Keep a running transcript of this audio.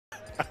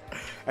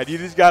and you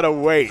just gotta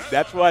wait.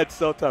 That's why it's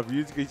so tough.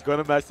 He's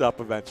gonna mess up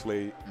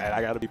eventually, and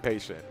I gotta be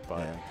patient.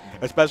 But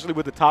especially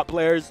with the top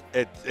players,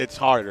 it's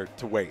harder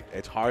to wait.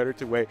 It's harder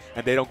to wait,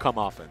 and they don't come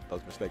often.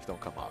 Those mistakes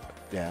don't come often.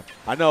 Yeah.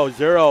 I know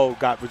Zero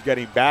was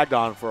getting bagged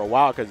on for a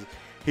while because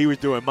he was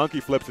doing monkey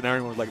flips, and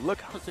everyone was like,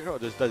 "Look how Zero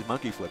just does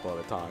monkey flip all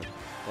the time."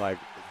 Like,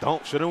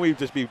 shouldn't we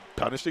just be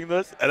punishing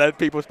this? And then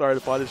people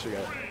started punishing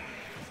it.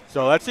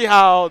 So let's see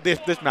how this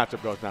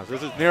matchup goes now. So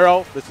this is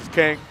Nero. This is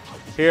King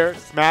here,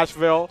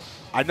 Smashville.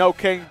 I know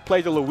King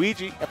plays a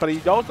Luigi, but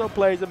he also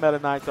plays a Meta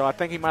Knight, so I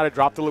think he might have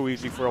dropped the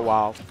Luigi for a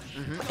while.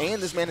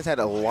 And this man has had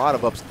a lot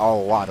of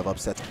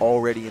upsets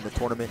already in the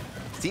tournament.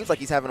 Seems like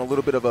he's having a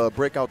little bit of a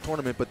breakout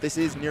tournament, but this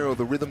is Nero,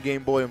 the rhythm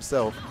game boy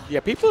himself.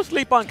 Yeah, people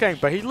sleep on King,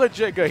 but he's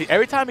legit good.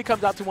 Every time he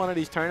comes out to one of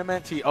these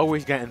tournaments, he's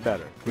always getting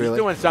better. Really? He's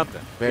doing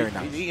something. Very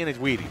nice. He's eating his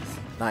Wheaties.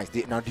 Nice.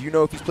 Now, do you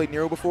know if he's played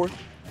Nero before?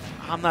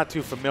 I'm not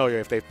too familiar.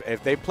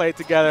 If they played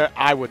together,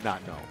 I would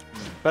not know.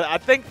 But I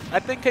think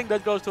King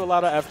does goes to a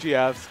lot of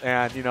FGFs,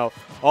 and you know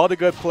all the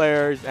good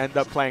players end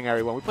up playing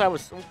everyone. We play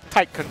with a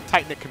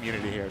tight-knit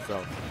community here,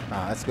 so.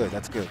 That's good.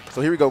 That's good. So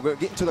here we go. We're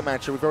getting to the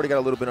match here. We've already got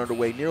a little bit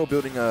underway. Nero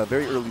building a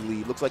very early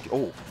lead. Looks like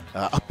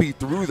up B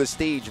through the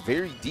stage,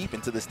 very deep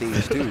into the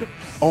stage too.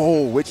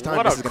 Which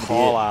time this is going to be?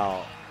 What a call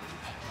out!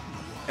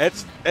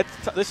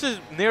 This is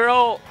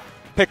Nero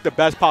picked the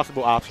best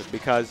possible option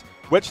because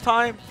Witch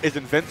Time is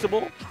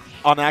invincible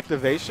on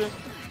activation.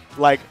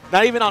 Like,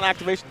 not even on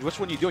activation. Which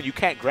one you doing? You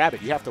can't grab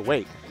it. You have to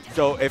wait.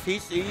 So if he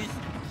sees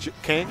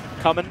King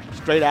coming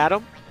straight at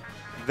him,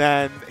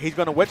 then he's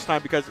going to Witch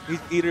Time because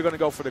he's either going to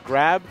go for the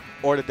grab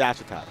or the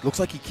dash attack. Looks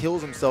like he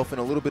kills himself in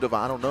a little bit of,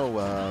 I don't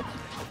know.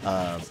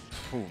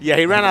 Yeah,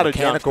 he ran out of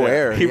jumps.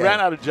 Error. He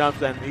ran out of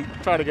jumps, and he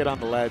tried to get on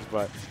the ledge,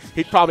 but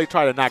he'd probably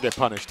try to not get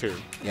punished too.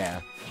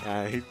 Yeah.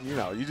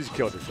 You just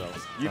killed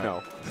yourself. You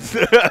know.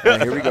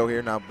 Here we go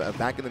here. Now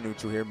back in the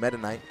neutral here. Meta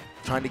Knight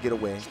trying to get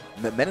away.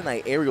 Meta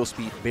Knight aerial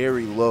speed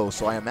very low,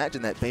 so I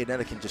imagine that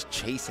Bayonetta can just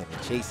chase him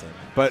and chase him.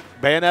 But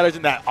Bayonetta's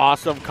in that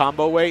awesome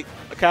combo weight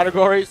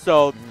category,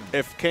 so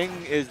if King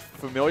is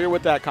familiar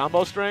with that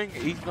combo string,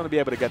 he's going to be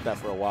able to get that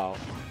for a while.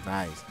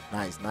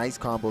 Nice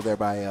combo there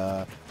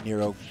by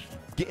Nero.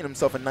 Getting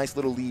himself a nice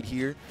little lead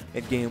here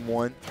in game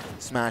one,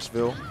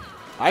 Smashville.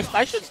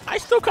 I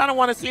still kind of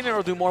want to see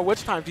Nero do more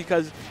Witch Time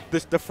because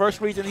the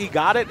first reason he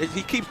got it is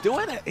he keeps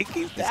doing it. He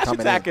keeps dash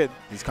attacking.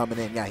 He's coming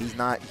in. Yeah, he's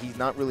not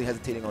really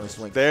hesitating on his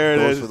swing. There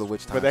it is. For the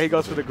Witch Time. But then he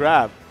goes for the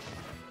grab.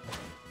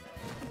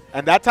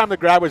 And that time the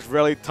grab was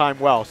really timed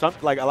well.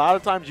 Like a lot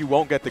of times you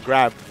won't get the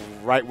grab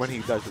right when he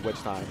does the Witch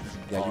Time.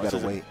 Yeah, you gotta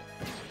wait.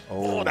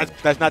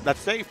 That's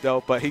safe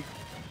though. But he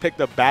picked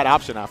a bad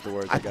option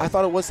afterwards. I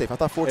thought it was safe. I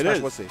thought forward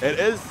smash was safe. It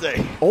is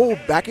safe.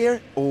 Back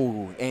air.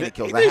 And it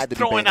kills. He's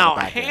throwing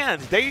out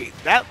hands.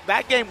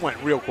 That game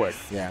went real quick.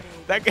 Yeah.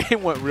 That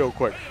game went real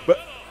quick. But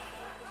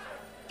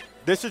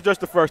this is just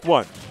the first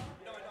one.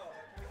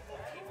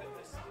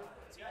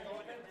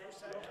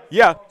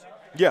 Yeah,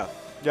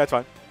 that's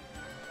fine.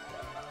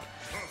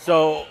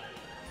 So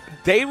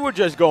they were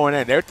just going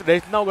in. There's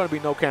not going to be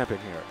no camping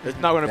here. There's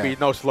not going to be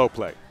no slow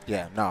play.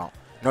 Yeah, no,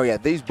 yeah.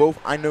 These both.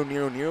 I know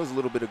Nero's a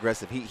little bit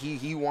aggressive.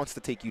 He wants to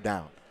take you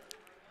down,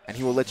 and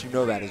he will let you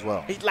know that as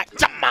well. He's like,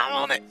 jump out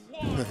on it.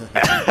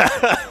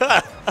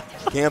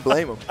 Can't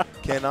blame him.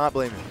 Cannot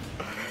blame him.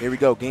 Here we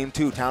go. Game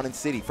 2, Town and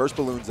City. First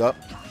balloon's up.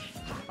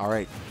 All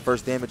right.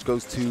 First damage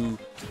goes to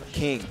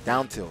King.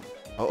 Down tilt.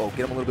 Get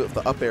him a little bit with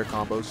the up air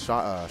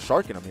combos.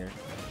 Sharking him here.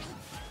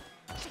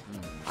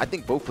 I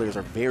think both players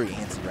are very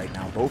antsy right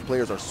now. Both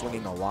players are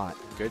swinging a lot.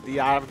 Good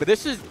DI. But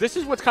this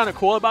is what's kind of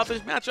cool about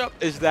this matchup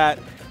is that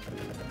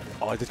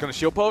is this going to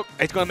shield poke?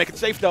 It's going to make it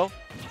safe though.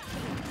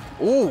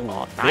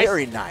 Nice.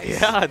 Very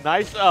nice. Yeah,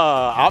 nice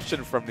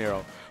option from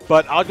Nero.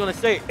 But I was going to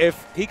say,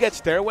 if he gets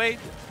stairway,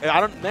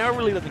 Nero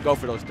really doesn't go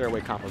for those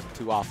stairway combos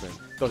too often.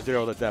 Those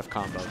 0 to death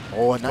combos.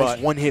 A nice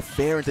one-hit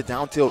fair into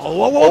down tilt.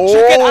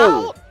 Check it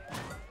out.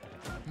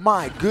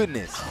 My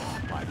goodness.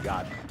 Oh, my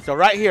God. So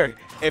right here,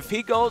 if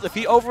he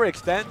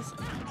overextends,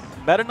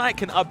 Meta Knight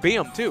can up B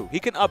him too. He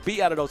can up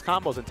B out of those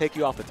combos and take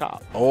you off the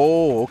top.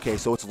 Okay.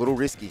 So it's a little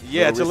risky.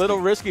 Yeah, it's a little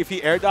risky if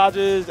he air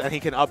dodges and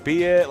he can up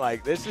B it.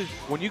 Like, this is,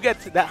 when you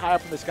get that high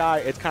up in the sky,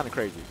 it's kind of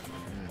crazy.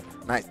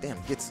 Nice.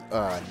 Damn, gets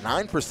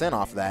 9%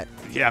 off that.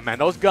 Yeah, man.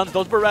 Those guns,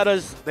 those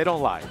Berettas, they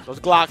don't lie. Those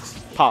Glocks,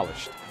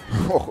 polished.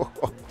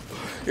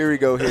 Here we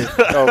go here.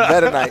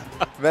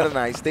 Meta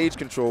Knight, stage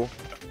control.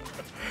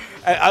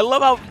 I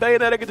love how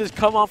Bayonetta can just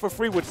come on for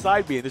free with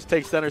side B and just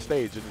take center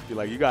stage and just be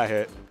like, you got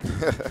hit.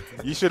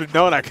 You should have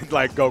known I could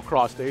like go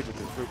cross stage with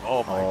this.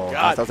 Oh my God.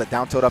 Nice. That was a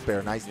down tilt up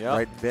air. Nice. Yep.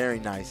 Right. Very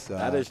nice.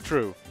 That is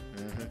true.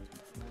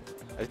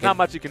 There's not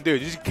much you can do. You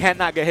just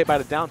cannot get hit by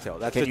the down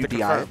tilt. That's just to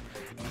confirm.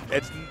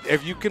 It's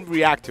if you can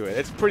react to it.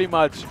 It's pretty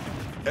much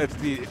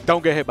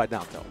don't get hit by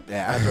down tilt.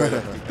 Yeah. That's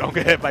right. Don't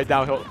get hit by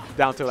down tilt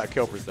at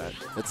kill percent.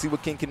 Let's see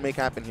what King can make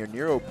happen here.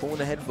 Nero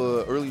pulling ahead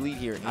for an early lead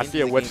here. I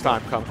see a Witch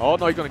Time coming. Oh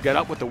no, he's gonna get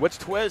up with the Witch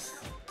Twist.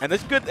 And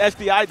it's good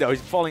SDI though.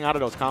 He's falling out of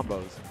those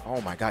combos.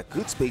 Oh my God,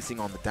 good spacing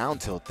on the down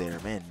tilt there,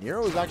 man.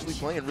 Nero is actually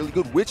playing really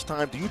good. Witch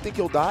Time. Do you think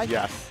he'll die?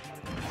 Yes.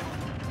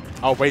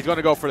 Oh, but he's going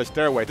to go for the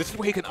stairway. This is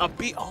where he can up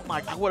B. Oh,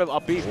 my. I would have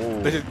up B.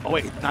 Oh,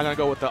 wait. He's not going to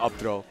go with the up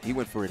throw. He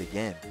went for it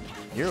again.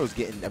 Nero's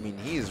getting, I mean,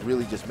 he is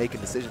really just making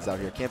decisions out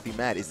here. Can't be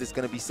mad. Is this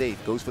going to be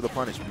safe? Goes for the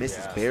punish.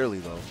 Misses barely,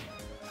 though.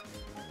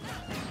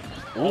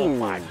 Oh,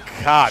 my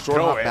God.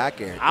 Short hop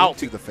back air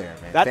into the fair,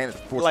 man.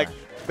 That's like,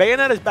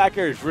 Bayonetta's back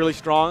air is really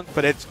strong,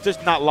 but it's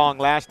just not long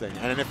lasting.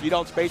 And if you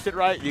don't space it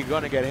right, you're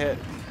going to get hit.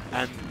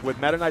 And with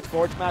Meta Knight's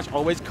forward smash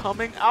always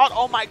coming out,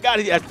 oh my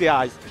God, he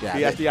SDIs. Yeah,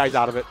 he SDIs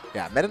out of it.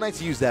 Yeah, Meta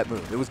Knight's used that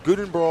move. It was good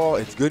in Brawl,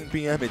 it's good in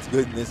PM, it's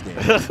good in this game.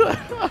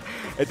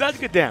 It does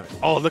good damage.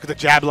 Oh, look at the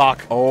jab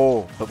lock.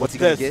 Oh, but what's he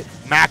going to get?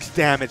 Max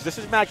damage. This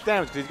is max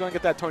damage because he's going to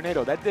get that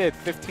tornado. That did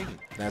 15.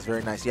 That's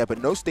very nice. Yeah,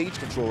 but no stage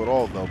control at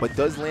all, though. But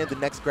does land the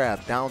next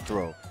grab, down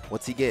throw.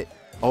 What's he get?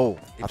 Oh,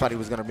 I thought he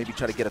was going to maybe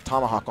try to get a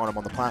tomahawk on him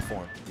on the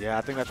platform. Yeah,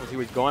 I think that's what he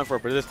was going for.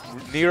 But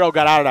Nero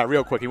got out of that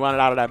real quick. He wanted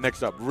out of that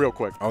mix-up real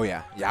quick. Oh,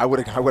 yeah. Yeah, I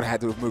would have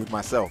had to have moved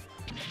myself.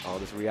 Oh,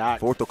 this react.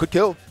 Forward throw could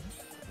kill.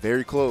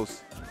 Very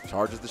close.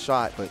 Charges the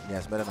shot, but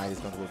yes, Meta Knight is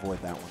going to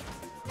avoid that one.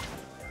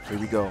 Here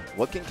we go.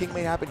 What can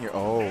may happen here?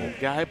 Oh.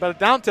 Got hit by the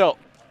down tilt.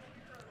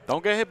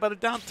 Don't get hit by the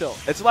down tilt.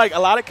 It's like a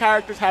lot of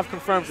characters have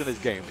confirms in this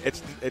game.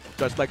 It's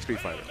just like Street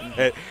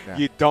Fighter.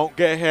 You don't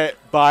get hit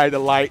by the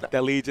light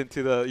that leads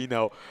into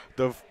the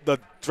the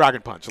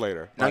Dragon Punch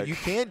later. Now you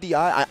can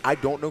DI. I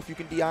don't know if you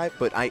can DI,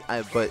 but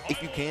but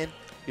if you can,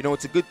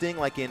 it's a good thing.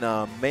 Like in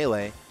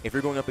Melee, if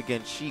you're going up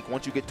against Sheik,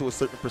 once you get to a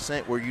certain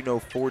percent where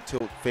forward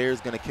tilt fair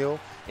is going to kill,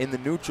 in the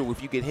neutral,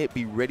 if you get hit,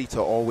 be ready to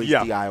always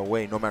DI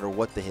away no matter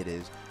what the hit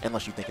is,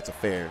 unless you think it's a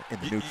fair in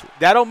the neutral.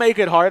 That'll make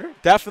it harder.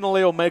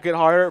 Definitely will make it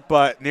harder,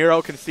 but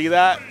Nero can see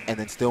that. And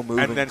then still move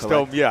and then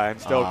collect.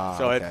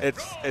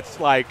 It's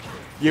like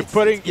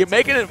you're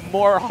making it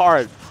more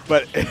hard,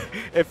 but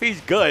if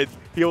he's good,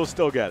 he'll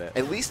still get it.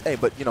 At least,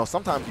 but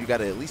sometimes you got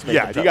to at least make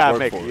it you gotta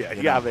make it. Yeah,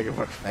 you gotta make it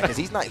work. Because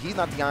he's not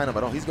DIing him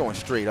at all. He's going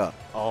straight up.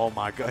 Oh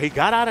my God, he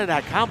got out of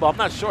that combo. I'm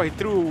not sure. He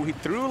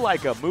threw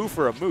like a move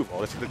for a move.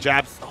 Oh, this is the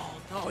jabs. Oh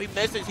no, he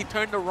misses. He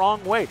turned the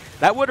wrong way.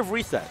 That would have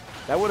reset.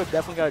 That would have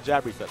definitely got a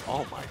jab reset.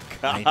 Oh my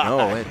God. I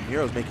know. And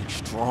Nero's making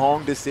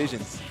strong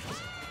decisions.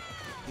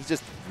 He's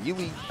just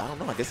really, I don't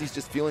know, I guess he's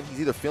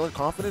either feeling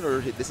confident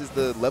or this is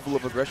the level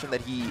of aggression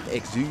that he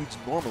exudes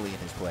normally in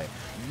his play.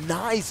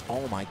 Nice.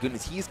 Oh my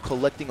goodness. He's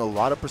collecting a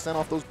lot of percent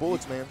off those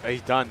bullets, man.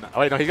 He's done.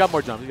 Oh, wait, no, he got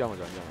more jumps.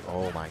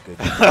 Oh my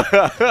goodness.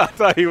 I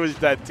thought he was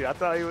dead too. I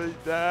thought he was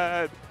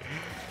dead.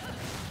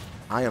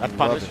 I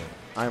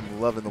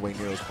am loving the way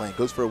Nero's playing.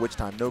 Goes for a witch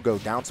time. No go.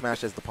 Down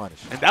smash as the punish.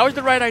 And that was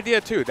the right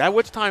idea too. That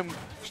witch time,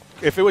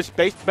 if it was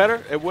spaced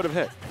better, it would have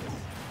hit.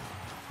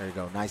 There you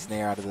go. Nice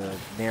nair out of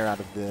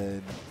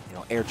the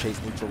air chase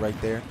neutral right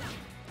there.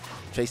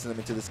 Chasing them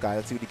into the sky.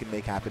 Let's see what he can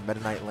make happen.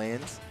 Meta Knight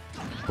lands.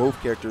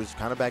 Both characters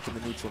kind of back in the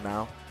neutral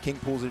now. King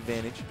pulls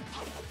advantage.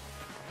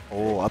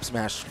 Oh, up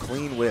smash.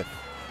 Clean whip.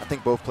 I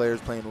think both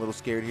players playing a little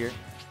scared here.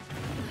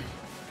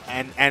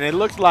 And it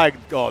looks like,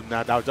 oh,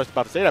 no, I was just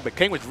about to say that, but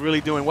King was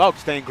really doing well,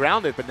 staying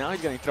grounded, but now he's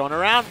getting thrown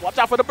around. Watch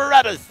out for the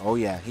Berettas. Oh,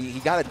 yeah. He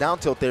got a down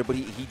tilt there, but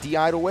he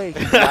DI'd away.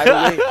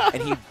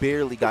 And he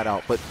barely got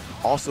out. But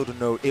also to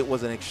note, it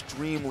was an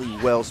extremely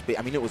well-spaced.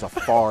 I mean, it was a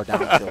far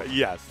down tilt.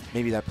 Yes.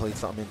 Maybe that played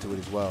something into it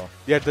as well.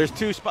 Yeah, there's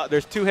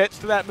two hits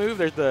to that move.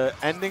 There's the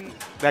ending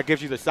that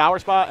gives you the sour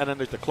spot, and then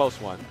there's the close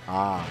one.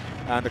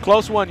 And the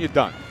close one, you're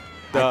done.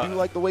 I do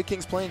like the way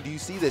King's playing. Do you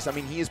see this? I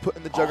mean, he is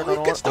putting the Juggernaut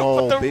on.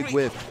 Oh, big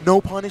whiff.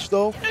 No punish,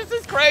 though. This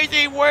is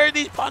crazy. Where are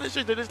these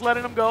punishers? They're just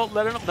letting them go.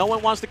 No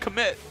one wants to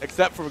commit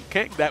except for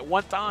King that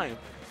one time.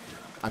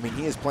 I mean,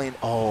 he is playing.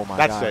 Oh, my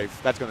God. That's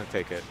safe. That's going to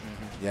take it.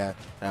 Yeah.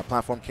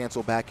 Platform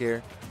cancel back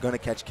air. Going to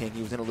catch King.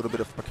 He was in a little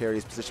bit of a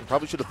precarious position.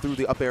 Probably should have threw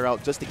the up air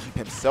out just to keep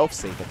himself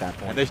safe at that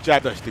point. And this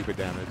jab does stupid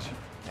damage.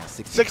 Yeah,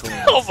 60.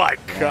 Oh, my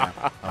God.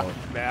 Yeah. Oh,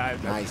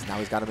 man. Nice. Now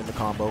he's got him in the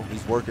combo.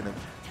 He's working him.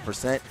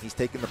 Percent, he's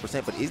taking the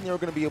percent, but is Nero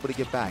going to be able to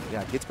get back?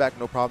 Yeah, gets back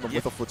no problem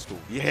with a footstool.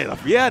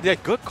 Yeah,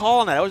 good call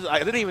on that. I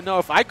didn't even know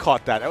if I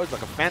caught that. That was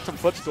like a phantom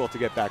footstool to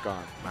get back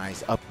on.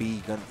 Nice, up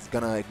B,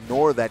 gonna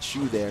ignore that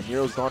shoe there.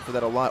 Nero's gone for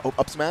that a lot. Oh,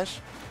 up smash.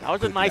 That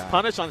was a nice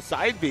punish on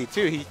side B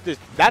too.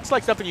 That's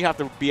like something you have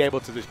to be able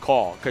to just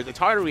call because it's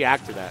hard to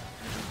react to that.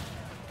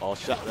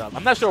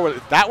 I'm not sure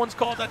what that one's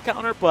called, that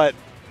counter, but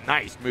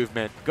nice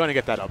movement. Going to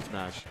get that up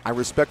smash. I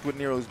respect what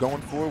Nero's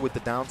going for with the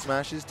down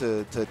smashes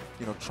to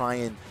try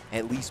and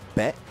at least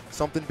bet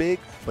something big,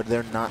 but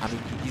they're not. I mean,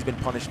 he's been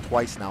punished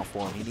twice now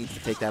for him. He needs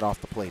to take that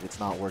off the plate. It's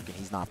not working.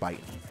 He's not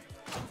biting.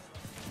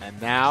 And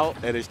now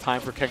it is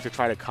time for King to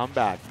try to come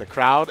back. The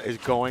crowd is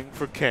going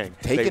for King.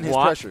 Taking his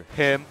pressure.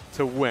 Him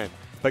to win.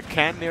 But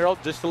can Nero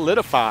just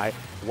solidify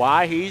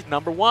why he's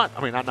number one?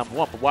 I mean, not number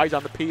one, but why he's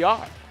on the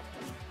PR?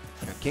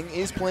 King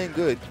is playing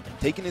good,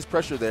 taking his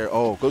pressure there.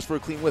 Oh, goes for a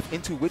clean whiff.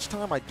 Into which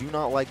time I do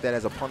not like that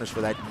as a punish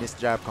for that missed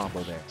jab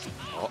combo there.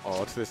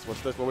 What's this?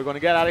 What's this? What are we going to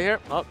get out of here?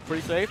 Oh,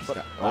 pretty safe.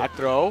 But back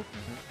throw.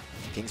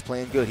 King's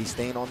playing good. He's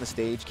staying on the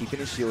stage, keeping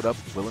his shield up,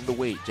 willing to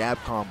wait. Jab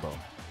combo.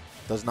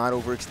 Does not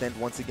overextend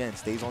once again.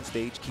 Stays on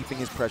stage, keeping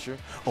his pressure.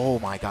 Oh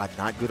my God,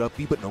 not good up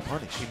B, but no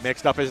punish. He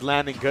mixed up his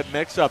landing. Good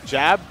mix-up.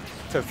 Jab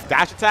to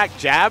dash attack,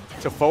 jab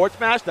to forward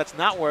smash. That's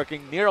not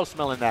working. Nero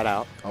smelling that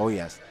out. Oh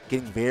yes,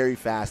 getting very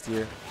fast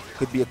here.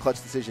 Could be a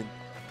clutch decision.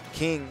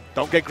 King.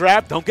 Don't get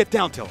grabbed. Don't get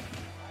down tilt.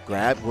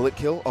 Grab. Will it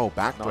kill? Oh,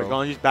 back throw. No, he's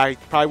going to use back.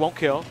 He probably won't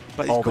kill.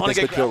 But he's going to this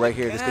get could kill right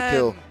here. This could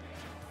kill.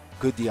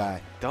 Good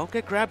DI. Don't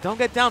get grabbed. Don't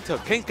get down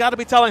tilt. King's got to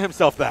be telling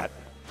himself that.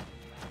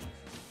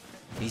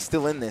 He's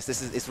still in this.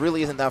 This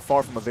really isn't that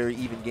far from a very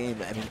even game.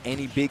 I mean,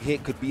 any big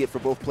hit could be it for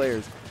both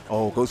players.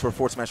 Oh, goes for a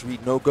forward smash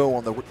read. No go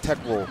on the tech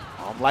roll.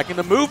 I'm liking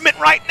the movement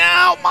right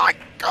now. My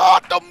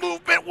God, the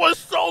movement was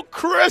so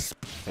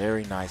crisp.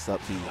 Very nice up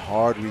B.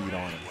 Hard read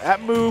on him.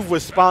 That move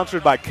was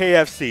sponsored by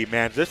KFC,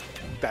 man. Just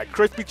that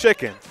crispy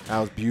chicken. That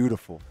was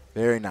beautiful.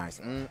 Very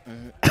nice.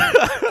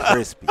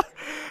 Crispy.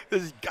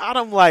 Just got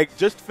him, like,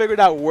 just figured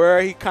out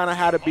where he kind of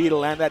had to be to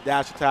land that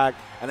dash attack,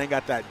 and then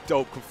got that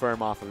dope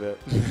confirm off of it.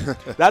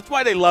 That's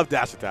why they love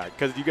dash attack,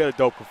 because you get a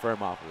dope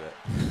confirm off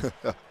of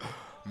it.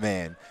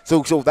 Man.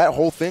 So that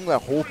whole thing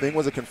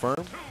was a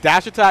confirm?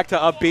 Dash attack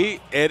to up B,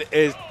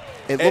 it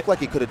looked like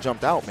he could have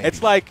jumped out, maybe.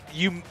 It's like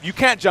you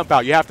can't jump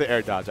out. You have to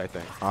air dodge, I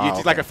think. It's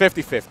okay. like a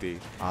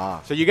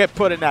 50-50. So you get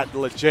put in that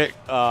legit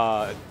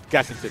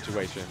guessing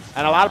situation.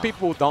 And a lot of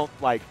people don't,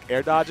 like,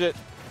 air dodge it.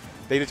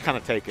 They just kind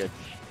of take it.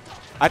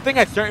 I think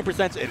at certain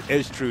percents it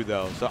is true,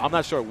 though. So I'm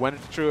not sure when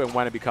it's true and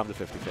when it becomes a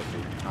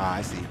 50-50.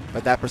 I see.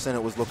 But that percent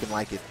it was looking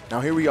like it. Now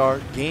here we are,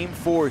 game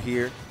 4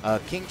 here.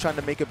 King trying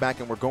to make it back,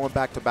 and we're going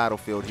back to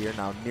Battlefield here.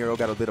 Now Nero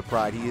got a bit of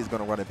pride. He is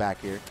going to run it back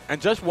here. And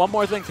just one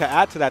more thing to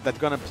add to that that's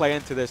going to play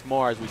into this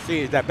more as we see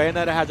is that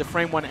Bayonetta has a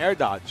frame 1 air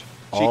dodge.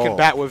 She can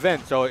bat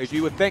within. So if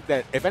you would think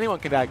that if anyone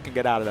can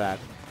get out of that,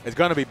 it's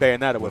going to be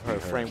Bayonetta with her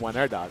frame 1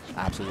 air dodge.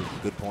 Absolutely.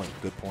 Good point.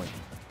 Good point.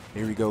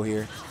 Here we go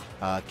here.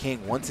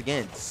 King, once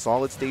again,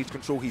 solid stage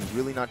control. He's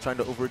really not trying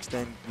to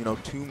overextend,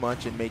 too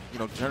much and make,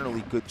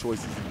 generally good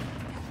choices and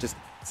just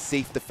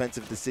safe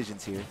defensive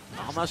decisions here.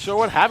 I'm not sure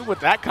what happened with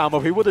that combo.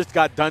 He would have just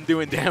got done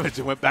doing damage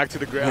and went back to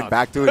the ground. Went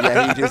back to it,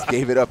 yeah. He just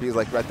gave it up. He was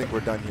like, I think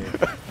we're done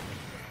here.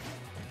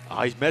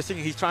 He's missing.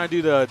 He's trying to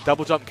do the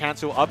double jump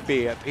cancel up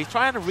B. He's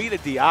trying to read a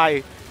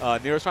DI.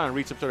 Nero's trying to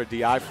read some sort of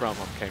DI from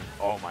him. King.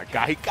 Oh, my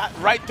God. He got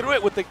right through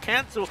it with the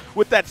cancel,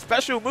 with that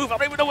special move. I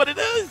don't even know what it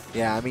is.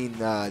 Yeah, I mean,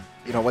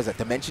 what is that,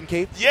 Dimension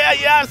Cape? Yeah,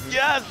 yes.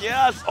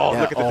 Oh,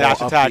 yeah, look at the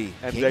dash attack.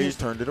 And King just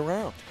turned it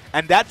around.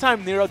 And that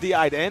time Nero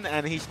DI'd in,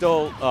 and he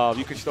still,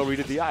 you can still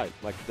read a DI.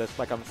 That's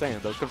like I'm saying.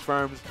 Those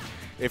confirms,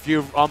 if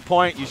you're on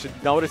point, you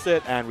should notice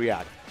it and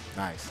react.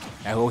 Nice.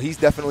 And well, he's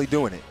definitely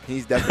doing it.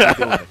 He's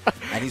definitely doing it.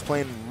 And he's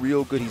playing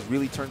real good. He's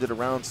really turned it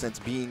around since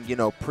being,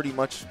 pretty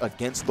much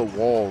against the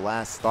wall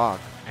last stock.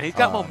 And he's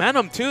got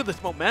momentum, too.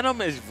 This momentum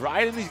is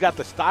riding. He's got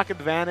the stock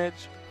advantage.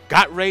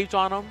 Got rage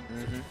on him.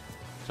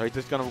 So he's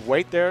just going to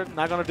wait there,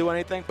 not going to do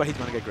anything, but he's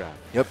going to get grabbed.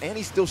 Yep, and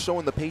he's still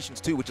showing the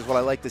patience, too, which is what I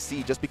like to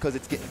see. Just because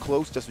it's getting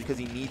close, just because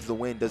he needs the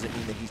win, doesn't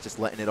mean that he's just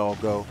letting it all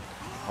go.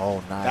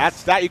 Oh,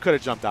 nice. That you could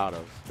have jumped out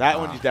of. That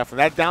one you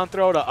definitely. That down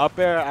throw to up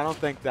air, I don't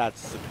think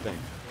that's a thing.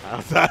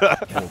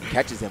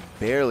 Catches him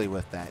barely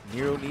with that.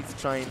 Nero needs to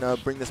try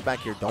and bring this back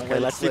here.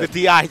 Let's see the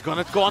DI. He's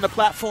going to go on the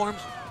platforms.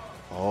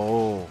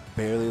 Oh,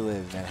 barely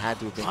lived. That had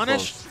to have been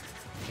close.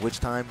 Which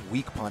time?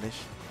 Weak punish.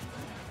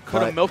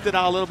 Could have milked it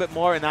out a little bit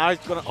more, and now he's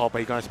going to. Oh, but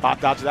he's going to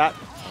spot dodge that.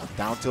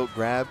 Down tilt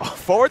grab.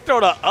 Forward throw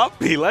to up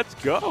B. Let's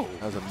go.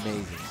 That was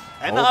amazing.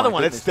 And the other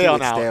one, it's stale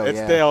now. It's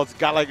stale. It's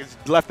got it's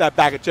left that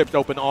bag of chips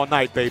open all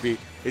night, baby.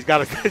 He's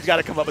got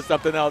to come up with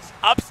something else.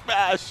 Up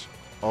smash.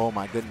 Oh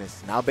my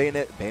goodness. Now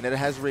Bayonetta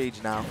has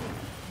rage now.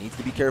 Needs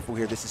to be careful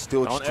here. This is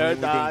still extremely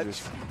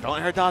dangerous. Don't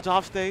air dodge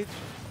off stage.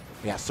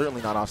 Yeah,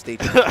 certainly not off stage.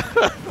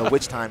 The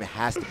which time it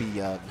has to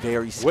be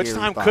very scary. Which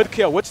time could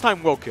kill. Which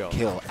time will kill.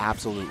 Kill,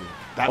 absolutely.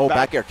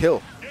 Back air,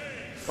 kill.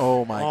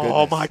 Oh my goodness.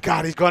 Oh my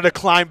God, he's going to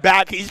climb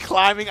back. He's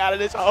climbing out of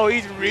this. Oh,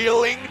 he's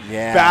reeling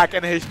back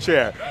in his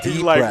chair.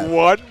 He's like, breath.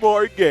 One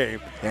more game.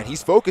 And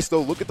he's focused,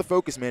 though. Look at the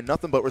focus, man.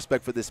 Nothing but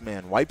respect for this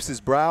man. Wipes his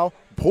brow,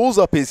 pulls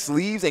up his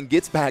sleeves, and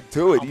gets back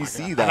to it. You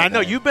see that. And I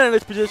know you've been in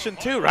this position,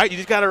 too, right? You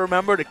just got to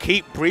remember to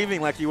keep breathing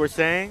like you were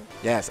saying.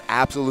 Yes,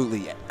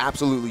 absolutely.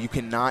 Absolutely. You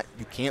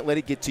can't let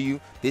it get to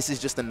you. This is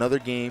just another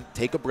game.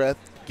 Take a breath.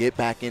 Get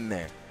back in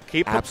there.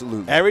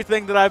 Absolutely.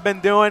 Everything that I've been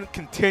doing,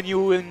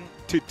 continuing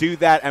to do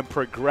that and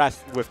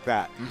progress with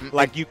that.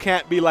 Like, you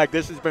can't be like,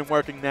 this has been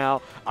working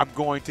now, I'm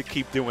going to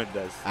keep doing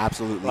this.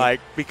 Absolutely. Like,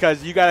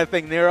 because you got to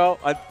think Nero,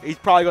 he's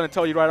probably going to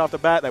tell you right off the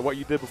bat that what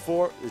you did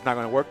before is not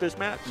going to work this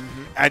match,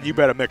 and you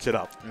better mix it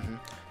up.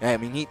 Yeah,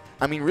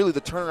 I mean, really, the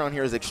turnaround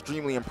here is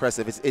extremely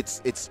impressive.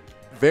 It's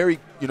very,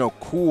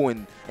 cool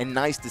and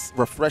nice,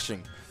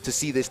 refreshing to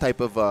see this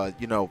type of,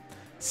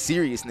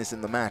 seriousness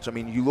in the match. I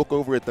mean, you look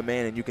over at the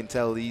man and you can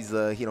tell he's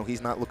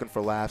he's not looking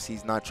for laughs.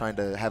 He's not trying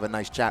to have a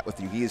nice chat with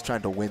you. He is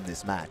trying to win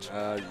this match.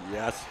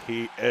 Yes,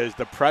 he is.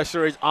 The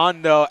pressure is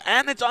on, though,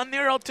 and it's on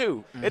Nero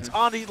too. It's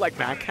on. He's like,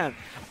 man, I can't.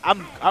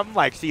 I'm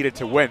like seeded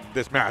to win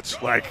this match.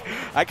 Like,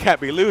 I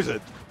can't be losing.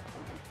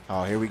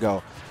 Oh, here we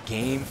go.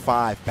 Game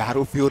 5,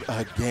 Battlefield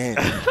again.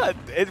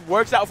 It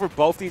works out for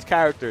both these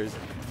characters.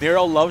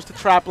 Nero loves the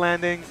trap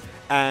landing,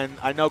 and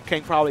I know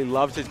King probably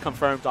loves his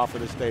confirms off of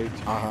the stage.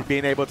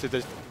 Being able to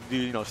just do,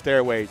 you know,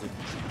 stairways and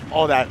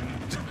all that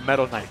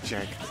Metal Knight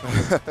jank.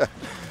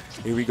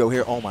 Here we go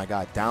here. Oh, my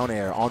God. Down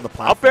air on the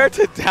platform. Up air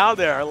to down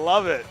there. I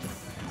love it.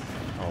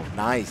 Oh,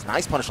 nice.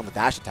 Nice punish on the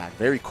dash attack.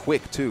 Very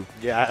quick, too.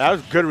 Yeah, that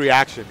was good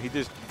reaction. He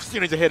just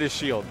needs to hit his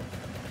shield.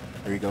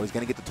 There you go. He's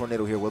going to get the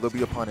tornado here. Will there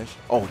be a punish?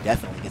 Oh,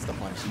 definitely gets the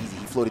punish. Easy.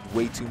 He floated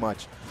way too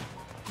much.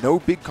 No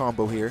big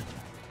combo here.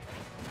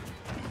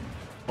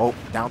 Oh,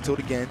 down tilt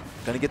again.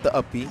 Going to get the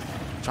up B.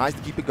 Tries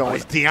to keep it going. Oh,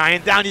 he's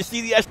DIing down. You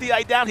see the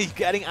SDI down. He's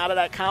getting out of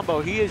that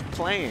combo. He is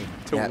playing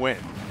to win.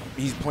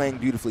 He's playing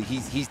beautifully.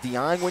 He's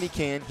DIing when he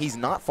can. He's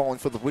not falling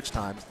for the witch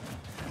times.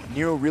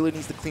 Nero really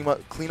needs to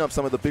clean up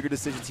some of the bigger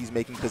decisions he's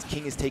making because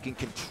King is taking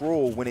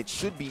control when it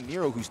should be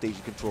Nero who's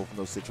taking control from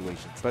those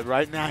situations. But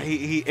right now,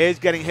 he is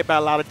getting hit by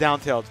a lot of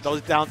down tilts.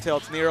 Those down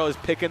tilts, Nero is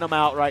picking them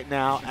out right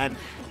now,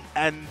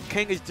 and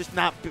King is just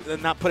not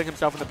putting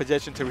himself in the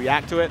position to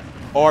react to it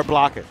or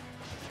block it.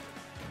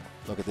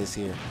 Look at this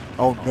here.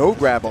 Oh, no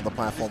grab on the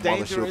platform while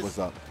the shield was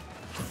up.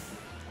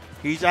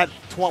 He's at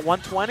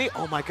 120.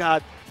 Oh, my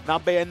God. Now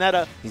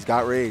Bayonetta. He's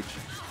got rage.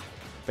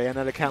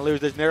 Bayonetta can't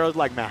lose this. Nero's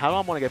like, man, how do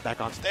I want to get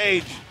back on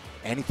stage?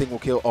 Anything will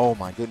kill. Oh,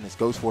 my goodness.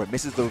 Goes for it.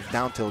 Misses the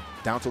down tilt.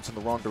 Down tilt's in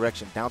the wrong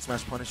direction. Down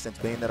smash punish sends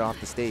Bayonetta off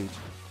the stage.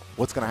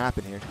 What's going to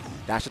happen here?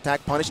 Dash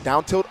attack, punish,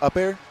 down tilt, up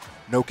air.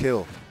 No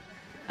kill.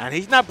 And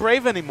he's not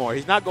brave anymore.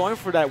 He's not going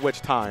for that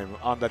witch time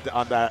on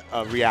that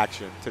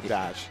reaction to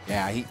dash.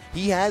 Yeah,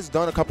 he has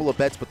done a couple of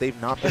bets, but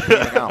they've not been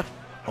coming out.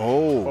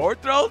 Oh.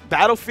 Forward throw.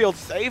 Battlefield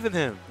saving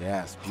him.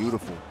 Yes,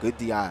 beautiful. Good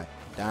DI.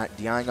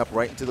 DIing up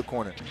right into the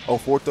corner. Oh,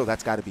 forward throw.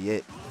 That's got to be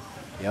it.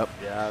 Yep.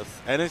 Yes.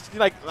 And it's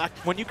like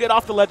when you get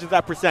off the ledge of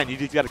that percent, you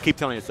just got to keep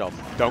telling yourself,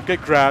 don't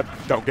get grabbed,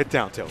 don't get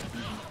down tilt.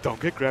 Don't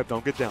get grabbed,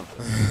 don't get down.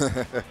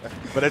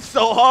 But it's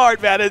so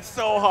hard, man. It's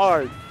so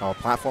hard. Oh,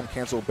 platform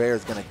cancel bear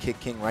is going to kick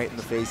King right in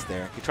the face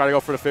there. He tried to go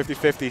for the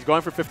 50-50. He's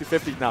going for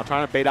 50-50 now,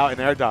 trying to bait out an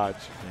air dodge.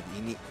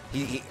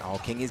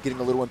 King is getting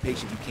a little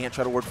impatient. You can't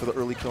try to work for the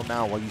early kill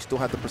now while you still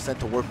have the percent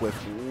to work with.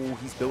 Ooh,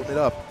 he's building it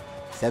up.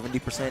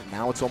 70%.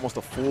 Now it's almost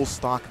a full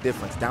stock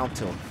difference. Down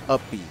tilt,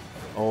 up B.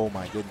 Oh,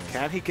 my goodness.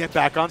 Can he get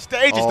back on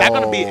stage? Is that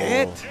going to be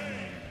it?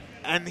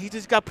 And he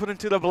just got put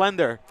into the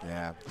blender.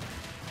 Yeah.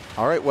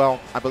 All right, well,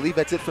 I believe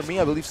that's it for me.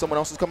 I believe someone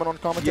else is coming on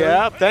commentary.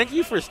 Yeah, thank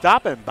you for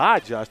stopping by,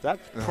 Josh.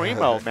 That's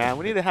primo, man.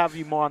 We need to have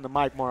you more on the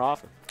mic more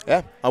often.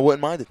 Yeah, I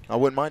wouldn't mind it. I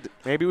wouldn't mind it.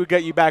 Maybe we'll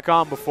get you back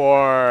on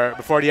before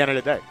the end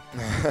of the day.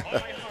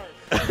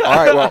 All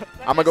right, well,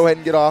 I'm going to go ahead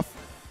and get off.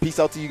 Peace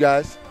out to you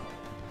guys.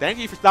 Thank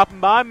you for stopping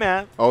by,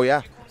 man. Oh,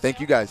 yeah. Thank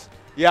you guys.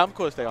 Yeah, I'm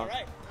cool to stay on.